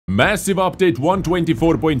Massive update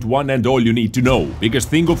 124.1 and all you need to know. Biggest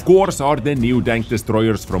thing of course are the new tank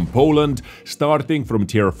destroyers from Poland, starting from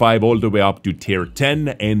tier 5 all the way up to tier 10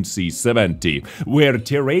 NC70, where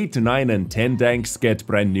tier 8, 9 and 10 tanks get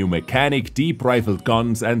brand new mechanic, deep rifled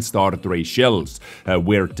guns and start ray shells,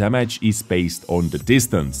 where damage is based on the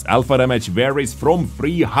distance. Alpha damage varies from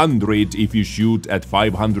 300 if you shoot at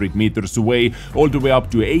 500 meters away, all the way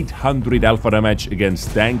up to 800 alpha damage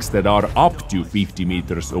against tanks that are up to 50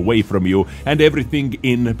 meters away from you, and everything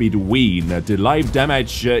in between. The live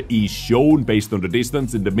damage is shown based on the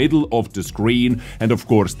distance in the middle of the screen, and of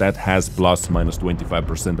course that has plus minus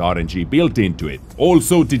 25% RNG built into it.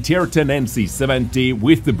 Also, the tier 10 NC70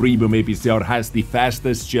 with the premium APCR has the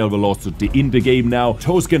fastest shell velocity in the game now.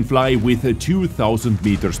 Toes can fly with 2000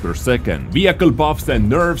 meters per second. Vehicle buffs and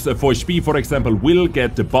nerfs. For HP, for example, will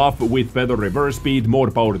get the buff with better reverse speed, more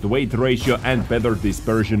power to weight ratio and better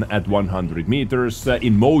dispersion at 100 meters.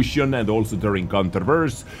 In motion and also during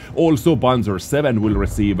counterverse. Also, Panzer 7 will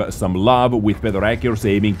receive some love with better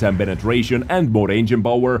accuracy, aiming time penetration and more engine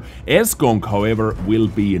power. Gonk, however, will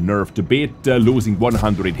be nerfed a bit, losing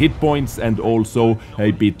 100 hit points and also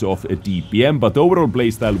a bit of a DPM, but overall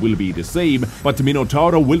playstyle will be the same. But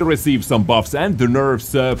Minotauro will receive some buffs and the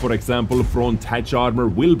nerfs. For example, front hatch armor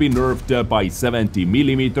will be nerfed by 70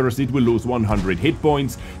 millimeters. It will lose 100 hit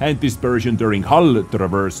points, and dispersion during hull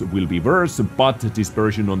traverse will be worse, but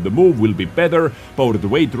dispersion on the move will be better, power to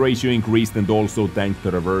weight ratio increased and also tank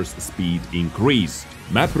traverse speed increased.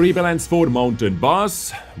 Map rebalance for Mountain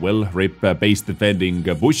Boss. Well, rip base defending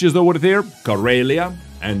bushes over there, Karelia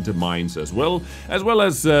and mines as well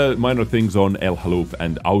as minor things on El Haluf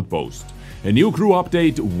and Outpost. A new crew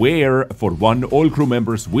update where, for one, all crew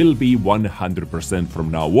members will be 100%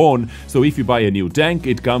 from now on, so if you buy a new tank,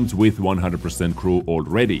 it comes with 100% crew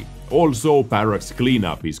already. Also, Barracks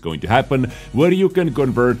cleanup is going to happen, where you can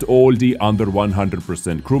convert all the under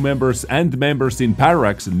 100% crew members and members in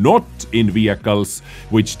Barracks, not in vehicles,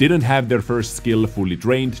 which didn't have their first skill fully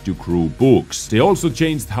trained, to crew books. They also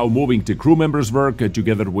changed how moving the crew members work,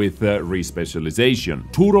 together with respecialization.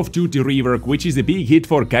 Tour of Duty Rework, which is a big hit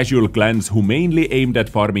for casual clans who mainly aimed at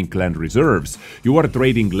farming clan reserves. You are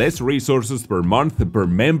trading less resources per month per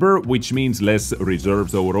member, which means less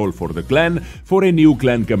reserves overall for the clan, for a new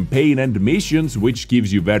clan campaign and missions, which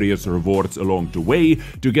gives you various rewards along the way,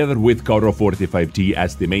 together with Karo 45T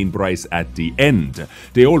as the main prize at the end.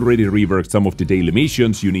 They already reworked some of the daily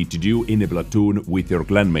missions you need to do in a platoon with your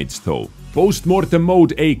clanmates though. Postmortem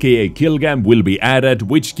Mode, aka Killcam, will be added,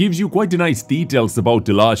 which gives you quite nice details about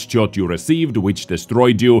the last shot you received, which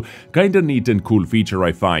destroyed you. Kinda neat and cool feature,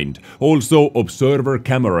 I find. Also, Observer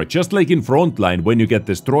Camera. Just like in Frontline, when you get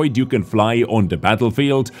destroyed, you can fly on the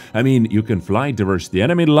battlefield. I mean, you can fly towards the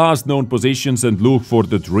enemy last known positions and look for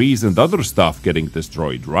the trees and other stuff getting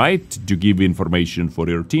destroyed, right? To give information for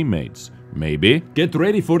your teammates. Maybe. Get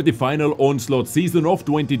ready for the final Onslaught season of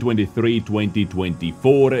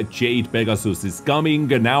 2023-2024. Jade Pegasus is coming.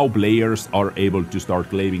 Now players are able to start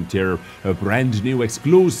claiming their brand new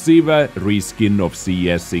exclusive reskin of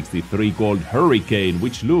CS63 called Hurricane,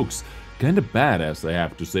 which looks kinda badass, I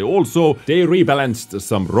have to say. Also, they rebalanced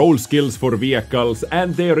some role skills for vehicles,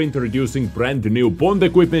 and they're introducing brand new bond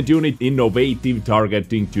equipment unit, innovative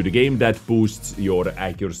targeting to the game that boosts your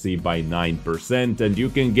accuracy by 9%, and you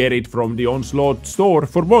can get it from the Onslaught store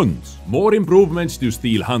for bonds. More improvements to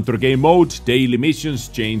Steel Hunter game mode, daily missions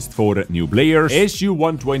changed for new players,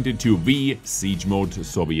 SU-122V, Siege mode,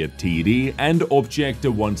 Soviet TD, and Object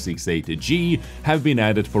 168G have been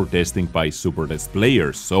added for testing by Super Test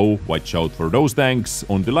players, so watch out for those tanks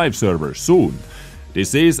on the live server soon.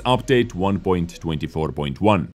 This is update 1.24.1.